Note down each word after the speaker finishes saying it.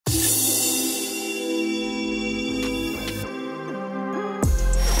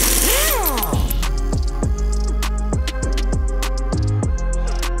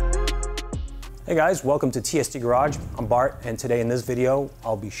Hey guys, welcome to TST Garage. I'm Bart, and today in this video,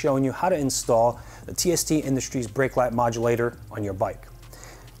 I'll be showing you how to install the TST Industries brake light modulator on your bike.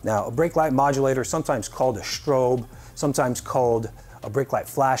 Now, a brake light modulator, sometimes called a strobe, sometimes called a brake light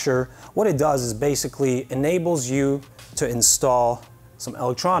flasher, what it does is basically enables you to install some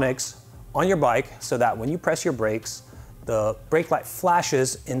electronics on your bike so that when you press your brakes, the brake light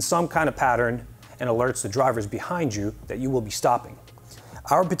flashes in some kind of pattern and alerts the drivers behind you that you will be stopping.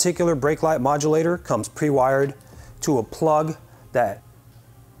 Our particular brake light modulator comes pre-wired to a plug that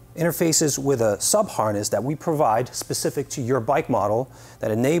interfaces with a sub-harness that we provide specific to your bike model that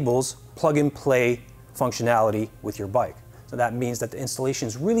enables plug-and-play functionality with your bike. So that means that the installation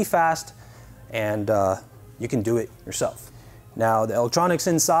is really fast and you can do it yourself. Now, the electronics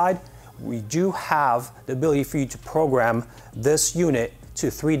inside, we do have the ability for you to program this unit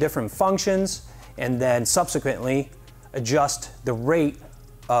to 3 different functions and then subsequently adjust the rate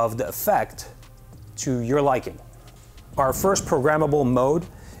of the effect to your liking. Our first programmable mode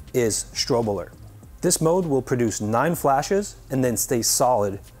is strobe alert. This mode will produce 9 flashes and then stay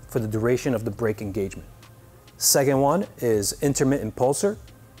solid for the duration of the brake engagement. Second one is intermittent pulsar.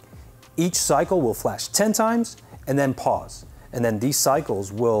 Each cycle will flash 10 times and then pause. And then these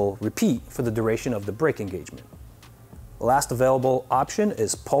cycles will repeat for the duration of the brake engagement. The last available option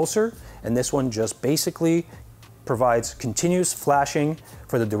is pulsar, and this one just basically provides continuous flashing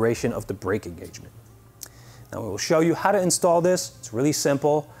for the duration of the brake engagement. Now we will show you how to install this. It's really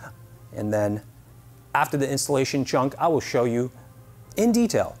simple. And then after the installation chunk, I will show you in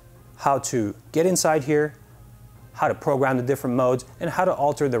detail how to get inside here, how to program the different modes, and how to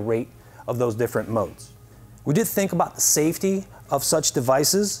alter the rate of those different modes. We did think about the safety of such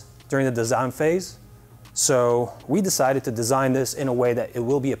devices during the design phase. So we decided to design this in a way that it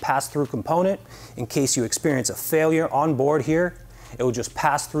will be a pass-through component. In case you experience a failure on board here, it will just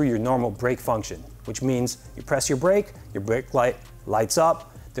pass through your normal brake function, which means you press your brake light lights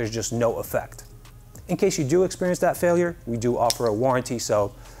up, there's just no effect. In case you do experience that failure, we do offer a warranty,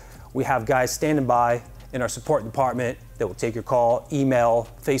 so we have guys standing by in our support department that will take your call, email,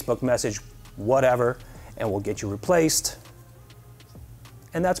 Facebook message, whatever, and we'll get you replaced.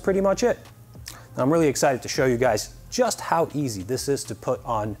 And that's pretty much it. Now, I'm really excited to show you guys just how easy this is to put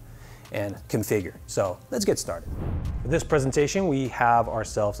on and configure. So let's get started. For this presentation, we have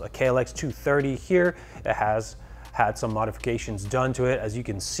ourselves a KLX230 here. It has had some modifications done to it. As you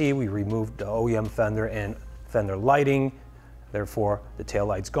can see, we removed the OEM fender and fender lighting. Therefore, the tail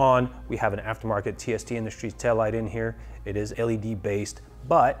light's gone. We have an aftermarket TST Industries tail light in here. It is LED based,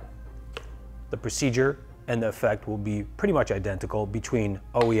 but the procedure and the effect will be pretty much identical between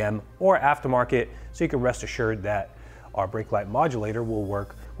OEM or aftermarket, so you can rest assured that our brake light modulator will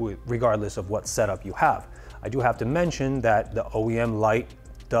work regardless of what setup you have. I do have to mention that the OEM light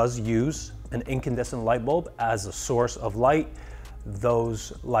does use an incandescent light bulb as a source of light.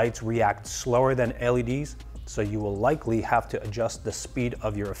 Those lights react slower than LEDs, so you will likely have to adjust the speed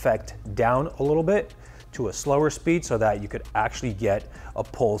of your effect down a little bit to a slower speed so that you could actually get a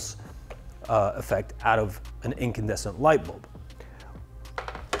pulse effect out of an incandescent light bulb.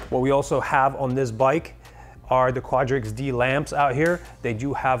 What we also have on this bike are the Quadrix D lamps out here. They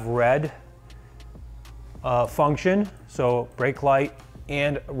do have red function, so brake light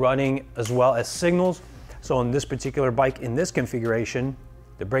and running as well as signals. So on this particular bike in this configuration,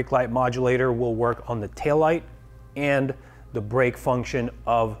 the brake light modulator will work on the tail light and the brake function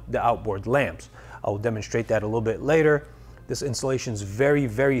of the outboard lamps. I will demonstrate that a little bit later. This installation is very,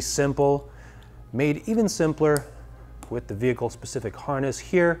 very simple, made even simpler with the vehicle specific harness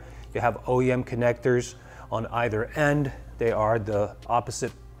here. You have OEM connectors on either end. They are the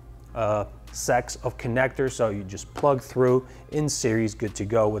opposite sex of connectors, so you just plug through in series, good to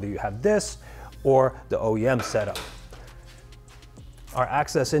go, whether you have this or the OEM setup. Our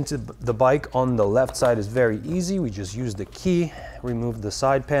access into the bike on the left side is very easy. We just use the key, remove the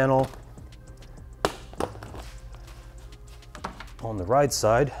side panel. On the right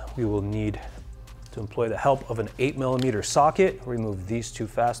side, we will need to employ the help of an 8mm socket. Remove these 2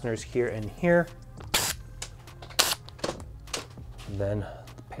 fasteners here and here. And then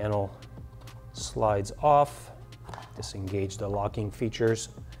the panel slides off. Disengage the locking features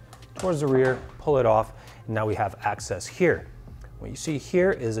towards the rear, pull it off, and now we have access here. What you see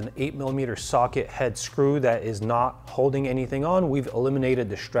here is an 8mm socket head screw that is not holding anything on. We've eliminated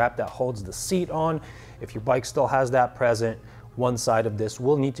the strap that holds the seat on. If your bike still has that present, one side of this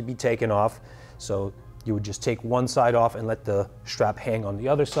will need to be taken off. So you would just take one side off and let the strap hang on the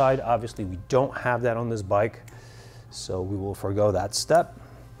other side. Obviously, we don't have that on this bike, so we will forego that step.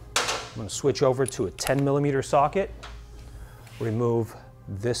 I'm going to switch over to a 10mm socket, remove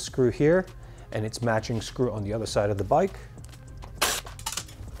this screw here, and its matching screw on the other side of the bike.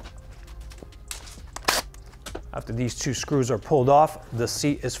 After these two screws are pulled off, the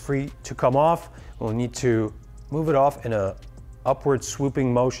seat is free to come off. We'll need to move it off in a upward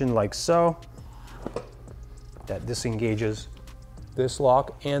swooping motion like so. That disengages this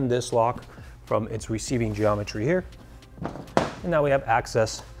lock and this lock from its receiving geometry here. And now we have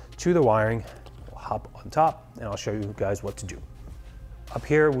access to the wiring. We'll hop on top and I'll show you guys what to do. Up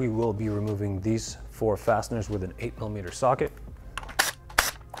here, we will be removing these 4 fasteners with an 8mm socket.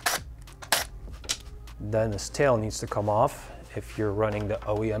 Then this tail needs to come off. If you're running the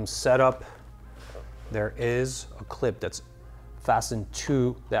OEM setup, there is a clip that's fastened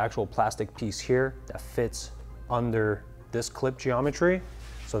to the actual plastic piece here that fits under this clip geometry.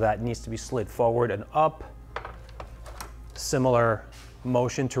 So that needs to be slid forward and up. Similar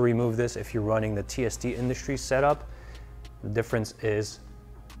motion to remove this if you're running the TST Industries setup. The difference is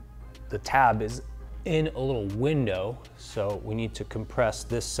the tab is in a little window, so we need to compress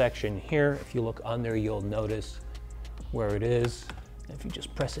this section here. If you look under, you'll notice where it is. If you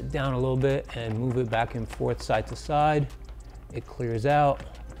just press it down a little bit and move it back and forth side to side, it clears out.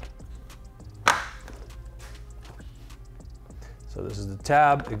 So this is the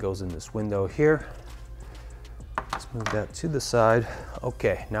tab. It goes in this window here. Let's move that to the side.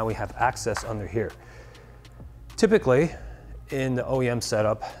 Okay, now we have access under here. Typically, in the OEM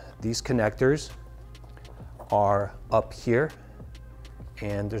setup, these connectors are up here,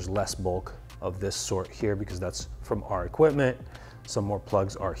 and there's less bulk of this sort here because that's from our equipment. Some more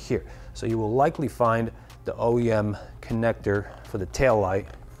plugs are here. So you will likely find the OEM connector for the tail light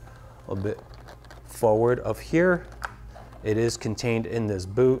a bit forward of here. It is contained in this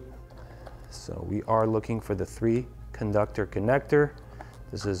boot. So we are looking for the 3-conductor connector.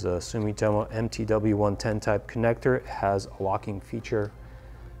 This is a Sumitomo MTW110 type connector. It has a locking feature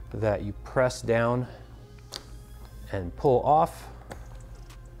that you press down and pull off.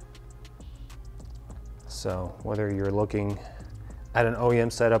 So whether you're looking at an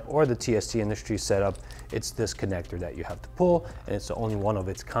OEM setup or the TST Industries setup, it's this connector that you have to pull, and it's the only one of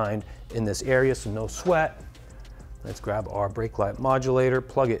its kind in this area, so no sweat. Let's grab our brake light modulator,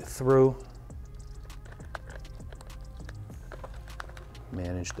 plug it through.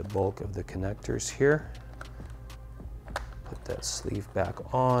 Manage the bulk of the connectors here. Put that sleeve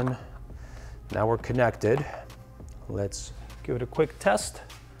back on. Now we're connected. Let's give it a quick test.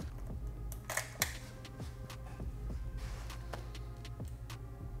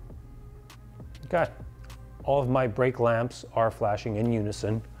 Okay, all of my brake lamps are flashing in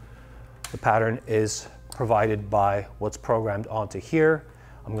unison. The pattern is provided by what's programmed onto here.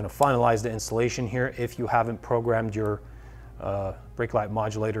 I'm going to finalize the installation here. If you haven't programmed your brake light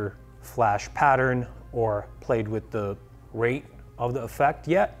modulator flash pattern or played with the rate of the effect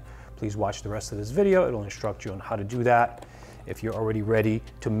yet, please watch the rest of this video. It'll instruct you on how to do that. If you're already ready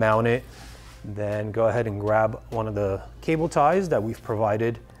to mount it, then go ahead and grab one of the cable ties that we've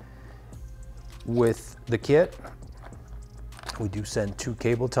provided with the kit. We do send 2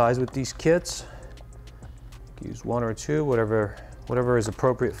 cable ties with these kits. Use 1 or 2, whatever is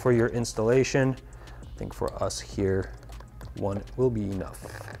appropriate for your installation. I think for us here, 1 will be enough.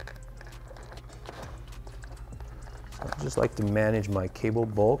 So I just like to manage my cable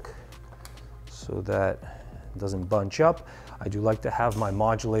bulk so that it doesn't bunch up. I do like to have my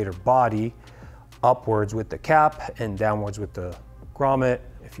modulator body upwards with the cap and downwards with the grommet.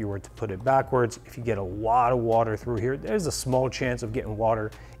 If you were to put it backwards, if you get a lot of water through here, there's a small chance of getting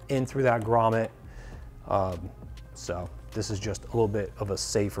water in through that grommet. So this is just a little bit of a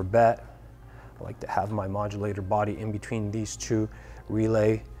safer bet. I like to have my modulator body in between these 2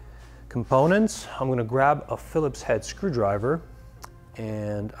 relay components. I'm going to grab a Phillips head screwdriver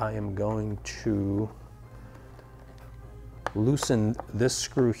and I am going to loosen this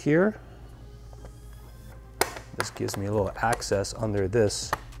screw here. This gives me a little access under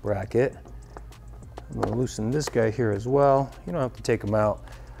this bracket. I'm going to loosen this guy here as well. You don't have to take them out.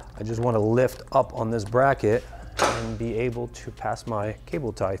 I just want to lift up on this bracket and be able to pass my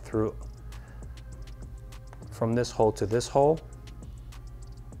cable tie through from this hole to this hole.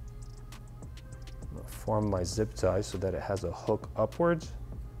 I'm going to form my zip tie so that it has a hook upwards.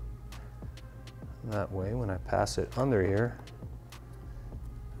 That way, when I pass it under here,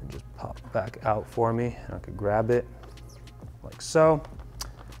 it just pop back out for me, and I could grab it like so.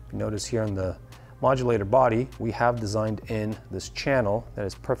 You notice here on the modulator body, we have designed in this channel that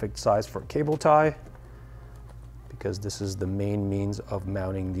is perfect size for a cable tie, because this is the main means of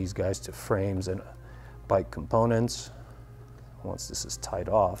mounting these guys to frames and bike components. Once this is tied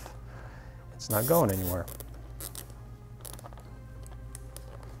off, it's not going anywhere.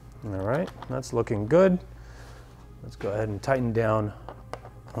 All right, that's looking good. Let's go ahead and tighten down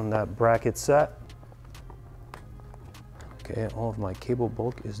on that bracket set. Okay, all of my cable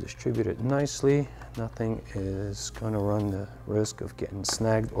bulk is distributed nicely. Nothing is going to run the risk of getting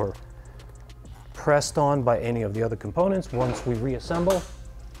snagged or pressed on by any of the other components. Once we reassemble,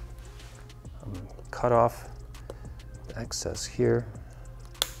 I'm going to cut off the excess here.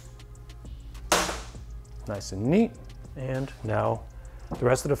 Nice and neat. And now the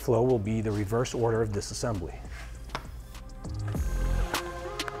rest of the flow will be the reverse order of disassembly.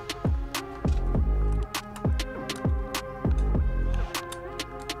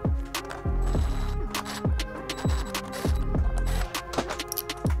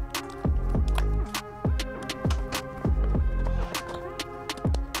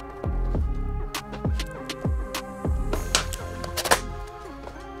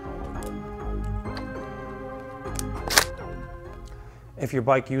 If your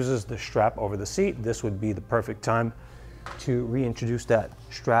bike uses the strap over the seat, this would be the perfect time to reintroduce that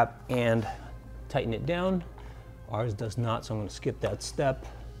strap and tighten it down. Ours does not, so I'm going to skip that step.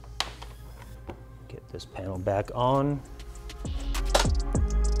 Get this panel back on.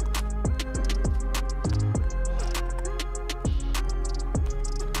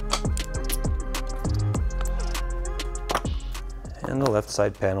 And the left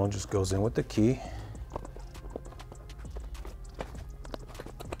side panel just goes in with the key.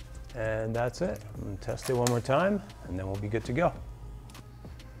 And that's it. I'm going to test it one more time, and then we'll be good to go.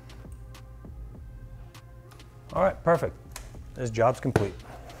 All right, perfect. This job's complete.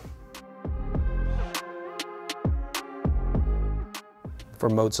 For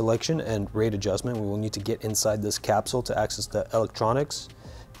mode selection and rate adjustment, we will need to get inside this capsule to access the electronics.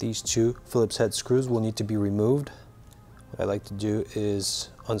 These two Phillips head screws will need to be removed. What I like to do is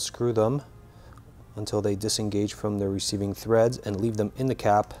unscrew them until they disengage from the receiving threads and leave them in the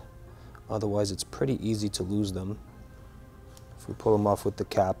cap. Otherwise, it's pretty easy to lose them. If we pull them off with the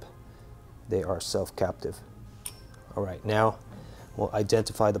cap, they are self-captive. All right, now we'll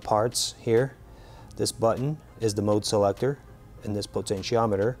identify the parts here. This button is the mode selector, and this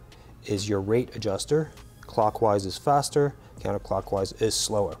potentiometer is your rate adjuster. Clockwise is faster, counterclockwise is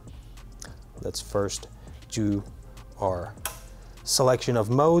slower. Let's first do our selection of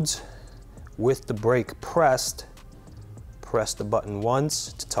modes. With the brake pressed, press the button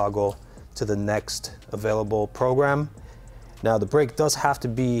once to toggle to the next available program. Now the brake does have to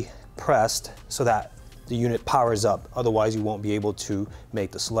be pressed so that the unit powers up, otherwise you won't be able to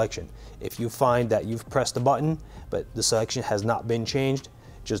make the selection. If you find that you've pressed the button but the selection has not been changed,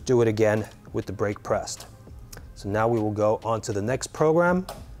 just do it again with the brake pressed. So now we will go on to the next program,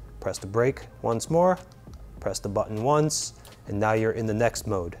 press the brake once more, press the button once, and now you're in the next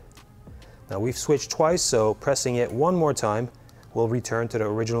mode. Now we've switched twice, so pressing it one more time will return to the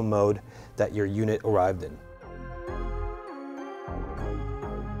original mode that your unit arrived in.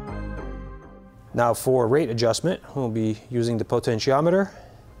 Now for rate adjustment, we'll be using the potentiometer.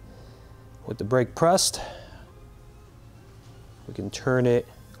 With the brake pressed, we can turn it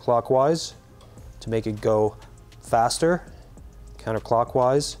clockwise to make it go faster,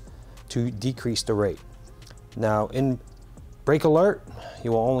 counterclockwise to decrease the rate. Now in brake alert,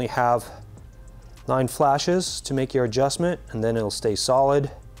 you will only have 9 flashes to make your adjustment, and then it'll stay solid.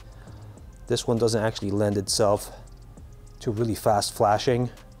 This one doesn't actually lend itself to really fast flashing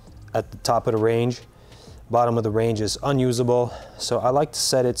at the top of the range. Bottom of the range is unusable, so I like to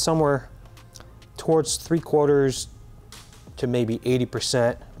set it somewhere towards 3/4 to maybe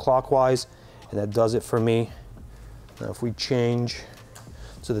 80% clockwise, and that does it for me. Now if we change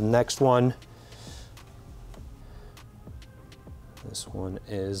to the next one, this one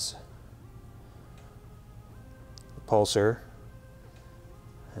is the pulsar,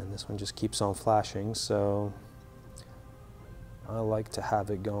 and this one just keeps on flashing, so I like to have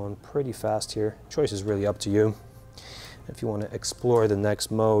it going pretty fast here. Choice is really up to you. If you want to explore the next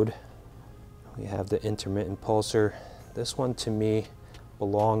mode, we have the intermittent pulsar. This one to me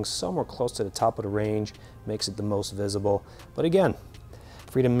belongs somewhere close to the top of the range, makes it the most visible. But again,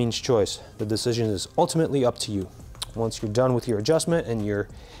 freedom means choice. The decision is ultimately up to you. Once you're done with your adjustment and you're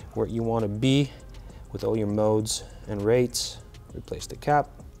where you want to be with all your modes and rates, replace the cap,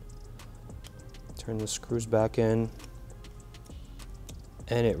 turn the screws back in,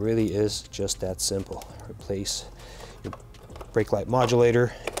 and it really is just that simple. Replace your brake light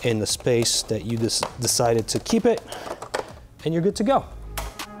modulator in the space that you decided to keep it, and you're good to go.